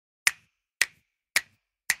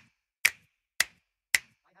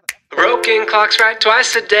Broken clocks right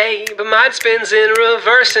twice a day, but mine spins in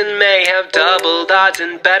reverse and may have double odds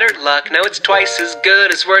and better luck. Now it's twice as good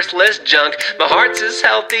as worthless junk. My heart's as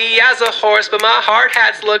healthy as a horse, but my hard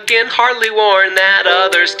hat's looking hardly worn. That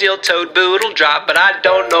other steel-toed boot'll drop, but I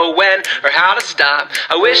don't know when or how to stop.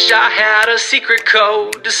 I wish I had a secret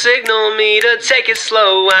code to signal me to take it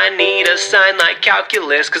slow. I need a sign like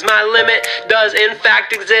calculus, cause my limit does in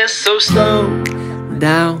fact exist. So slow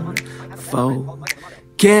down,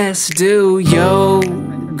 focus, do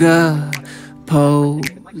yoga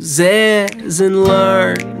poses and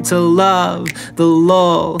learn to love the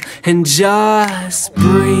lull and just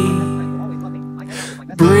breathe,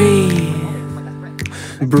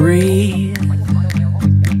 breathe.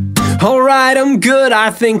 Alright, I'm good,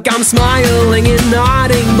 I think I'm smiling and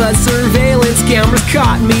nodding, but surveillance cameras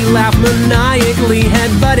caught me laugh maniacally,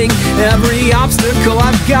 headbutting every obstacle.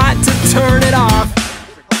 I've got to turn it off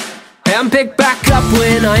and pick back up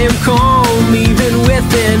when I am calm, even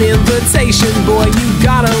with an invitation. Boy, you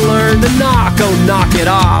gotta learn to knock, oh knock it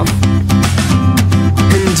off.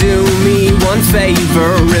 And do me one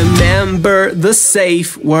favor, remember the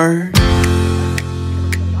safe word.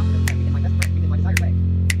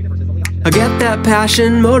 I get that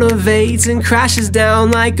passion motivates and crashes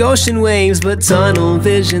down like ocean waves, but tunnel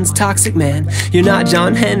vision's toxic, man. You're not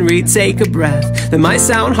John Henry, take a breath. That might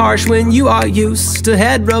sound harsh when you are used to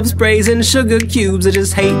head rub sprays and sugar cubes. I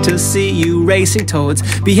just hate to see you racing towards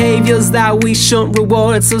behaviors that we shouldn't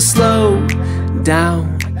reward. So slow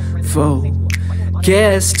down,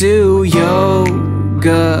 focus, do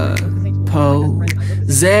yoga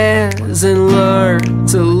poses and learn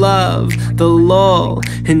to love the lull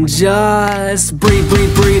and just breathe,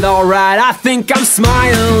 breathe, breathe. Alright, I think I'm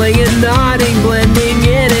smiling and nodding, blending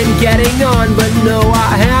in and getting on, but no,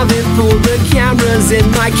 I haven't pulled the cameras in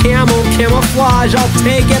my camel camouflage. I'll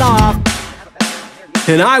take it off,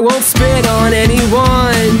 and I won't spit on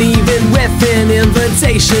anyone, even with an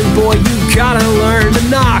invitation. Boy, you gotta learn to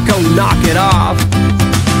knock, oh knock it off.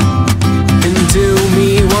 And do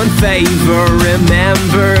me one favor,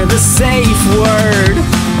 remember the safe word.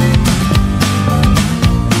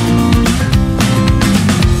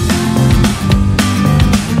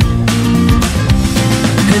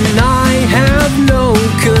 And I have no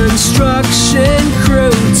construction crew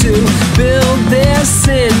to build this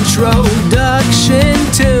introduction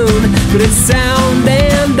tune, but it's sound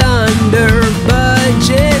and under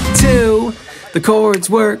budget too. The chords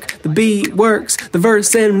work, the beat works, the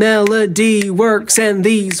verse and melody works, and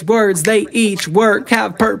these words, they each work,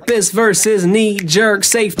 have purpose versus knee-jerk.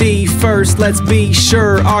 Safety first, let's be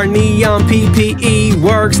sure our neon PPE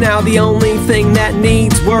works. Now the only thing that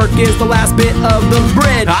needs work is the last bit of the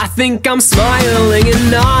bridge. I think I'm smiling and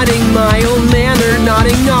nodding, my old manner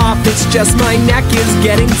nodding off. It's just my neck is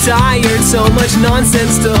getting tired, so much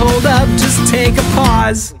nonsense to hold up, just take a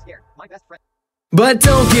pause. But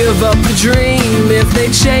don't give up the dream. If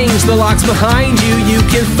they change the locks behind you, you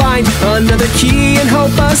can find another key and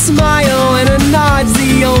hope a smile and a nod's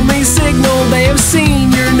the only signal they have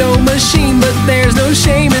seen. You're no machine, but there's no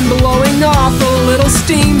shame in blowing off a little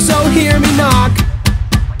steam. So hear me knock,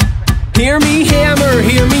 hear me hammer,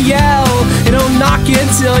 hear me yell. And don't knock it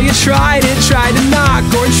till you tried it, tried to knock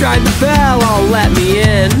or tried the bell. Oh, let me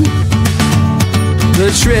in. The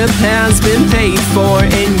trip has been paid for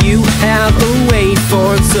and you have a wait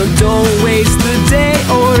for it, so don't waste the day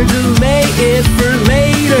or delay it for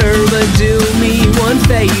later. But do me one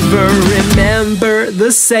favor, remember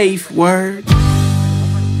the safe word.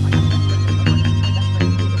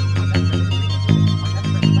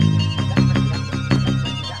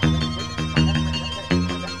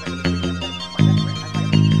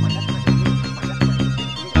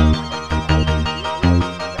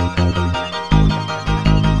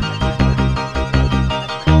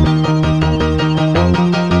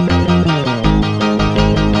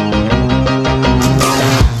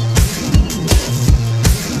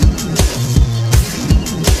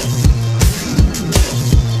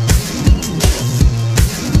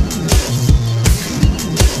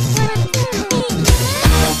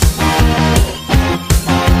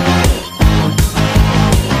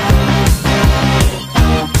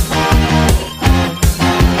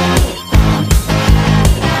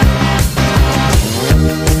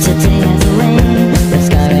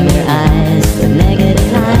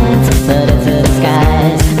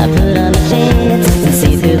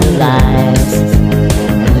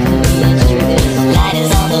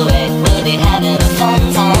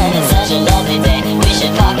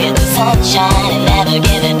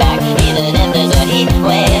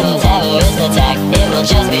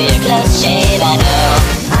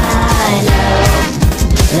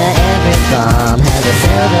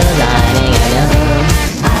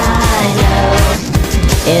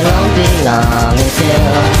 long until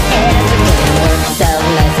everything works out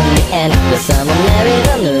nice in the end. The sun will marry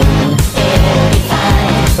the moon. It'll be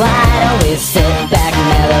fine. Why don't we sit back,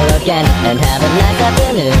 mellow again, and have a nice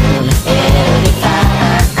afternoon? It'll be fine.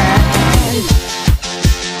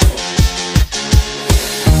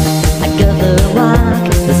 I go for a walk,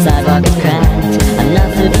 the sidewalk is cracked. I'm not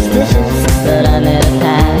superstitious, but I made a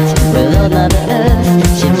pact with old Mother Earth.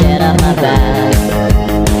 She'd get off my back.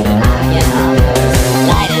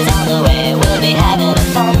 Light is on the way, we'll be having a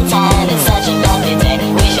fun time. It's such a lovely day,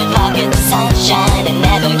 we should pocket the sunshine and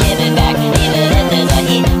never give it back. Even if there's a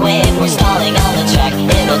heat wave, we're stalling on the track.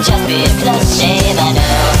 It'll just be a close shave. I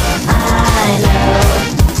know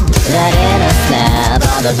that in a snap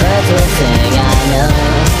all the birds will sing. I know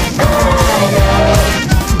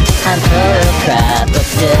I'm full of crap, but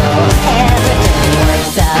still everything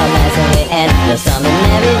works out nice in the end. The sun will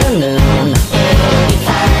marry the moon. It'll be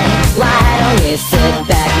fine. Why don't we sit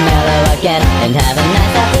back, mellow again, and have a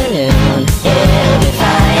nice afternoon? It'll be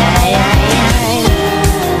fine.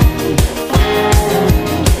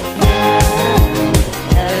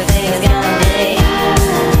 Everything's gonna be.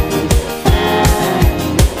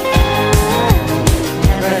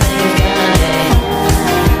 Everything's gonna be.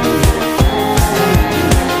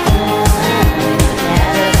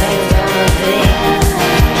 Everything's gonna be.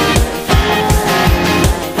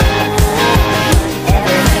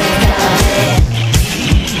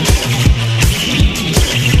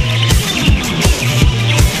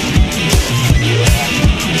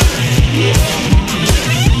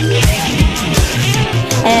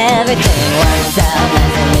 Everything works out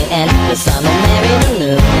nice in the end. The sun will marry the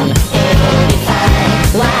moon. It'll be fine.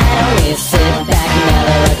 Why don't we sit back,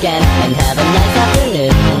 mellow again, and have a nice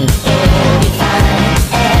afternoon? It'll be fine.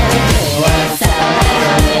 Everything works out nice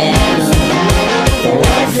in the end.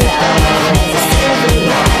 Works out nice in the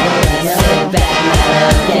end. Sit back, mellow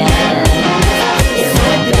again.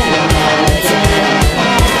 Sit back, mellow again.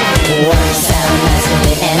 Works out nice in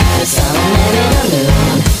the end. The sun will marry the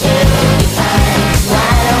moon. It'll be fine. Why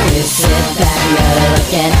don't we sit back, mellow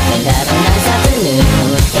again, and have a nice afternoon?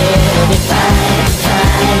 It'll be fine,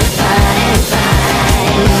 fine, fine, fine.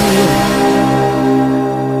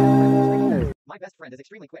 My best friend is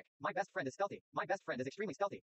extremely quick. My best friend is stealthy. My best friend is extremely stealthy.